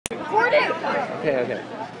recording. Okay.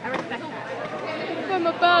 I respect that. I'm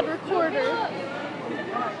a bad recorder.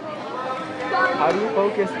 How do you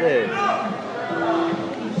focus this?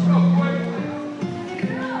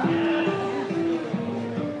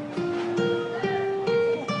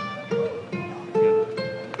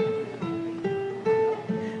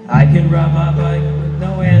 I can ride my bike with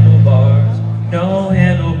no handlebars, no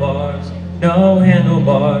handlebars, no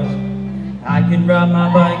handlebars. I can ride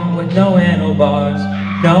my bike with no handlebars,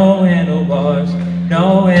 no handlebars,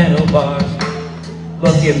 no handlebars.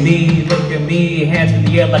 Look at me, hands in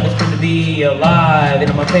the air like it's good to be alive. And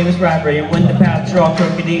I'm a famous rapper, and when the paths are all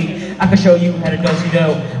crookedy, I can show you how to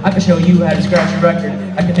do-si-do. I can show you how to scratch a record.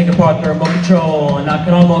 I can take apart the remote control, and I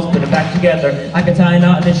can almost put it back together. I can tie a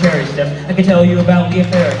knot in the cherry stem. I can tell you about the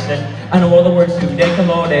Erickson. I know all the words to De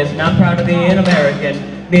Colores, and I'm proud to be an American.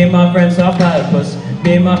 Me and my friend saw platypus.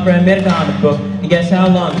 Me and my friend made a comic book. And guess how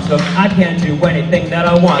long it took? I can't do anything that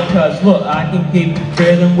I want, cause look, I can keep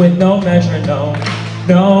rhythm with no measure, no.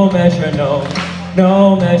 No measure, no,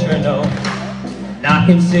 no measure, no. And I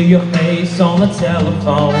can see your face on the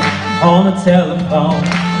telephone, on the telephone,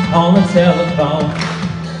 on the telephone.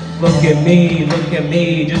 Look at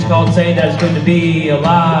me, just called saying that it's good to be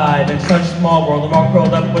alive. In such a small world, I'm all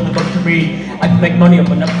curled up with a book to read. I can make money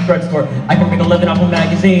open up a drugstore. I can make a living off a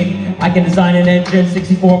magazine. I can design an engine,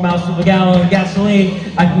 64 miles to a gallon of gasoline.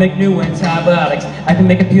 I can make new antibiotics. I can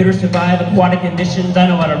make computers survive aquatic conditions. I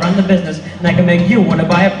know how to run the business, and I can make you want to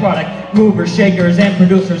buy a product. Movers, shakers, and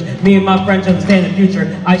producers. Me and my friends understand the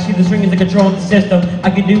future. I see the strings that control the system.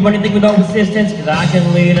 I can do anything with no resistance, cause I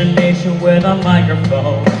can lead a nation with a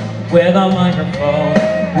microphone. With a microphone,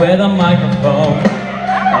 with a microphone.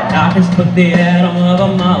 And I can split the atom of a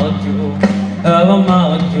molecule, of a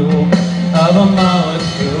molecule, of a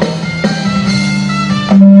molecule.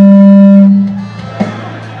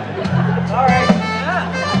 All right.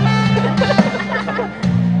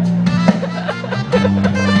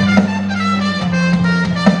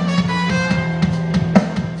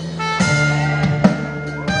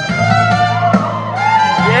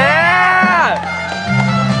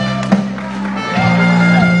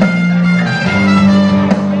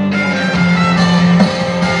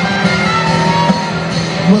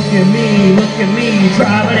 Look at me,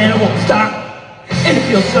 driving and it won't stop. And it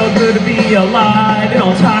feels so good to be alive and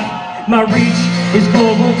on top. My reach is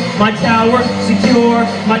global, my tower secure.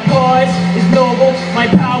 My cause is noble, my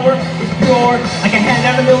power is pure. I can hand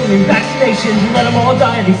out 1 million vaccinations and let them all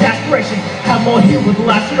die of these aspirations. Have them all healed with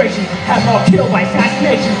lacerations, have them all killed by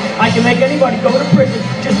assassination. I can make anybody go to prison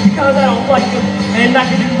just because I don't like them. And I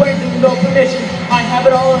can do anything with no permission. I have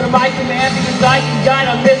it all under my command because I can guide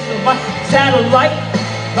a missile by satellite.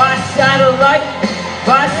 By satellite,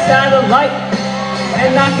 by satellite.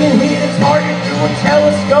 And I can hit its target through a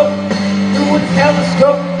telescope, through a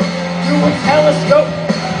telescope, through a telescope.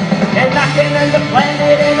 And I can end the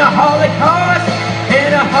planet in a holocaust,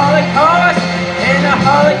 in a holocaust, in a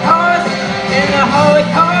holocaust, in a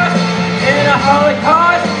holocaust, in a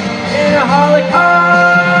holocaust, in a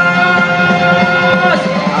holocaust.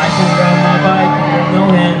 I can ride my bike with no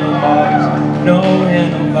handlebars, no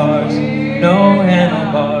handlebars, no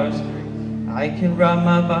handlebars. I can ride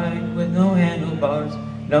my bike with no handlebars,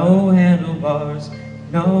 no handlebars,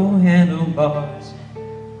 no handlebars.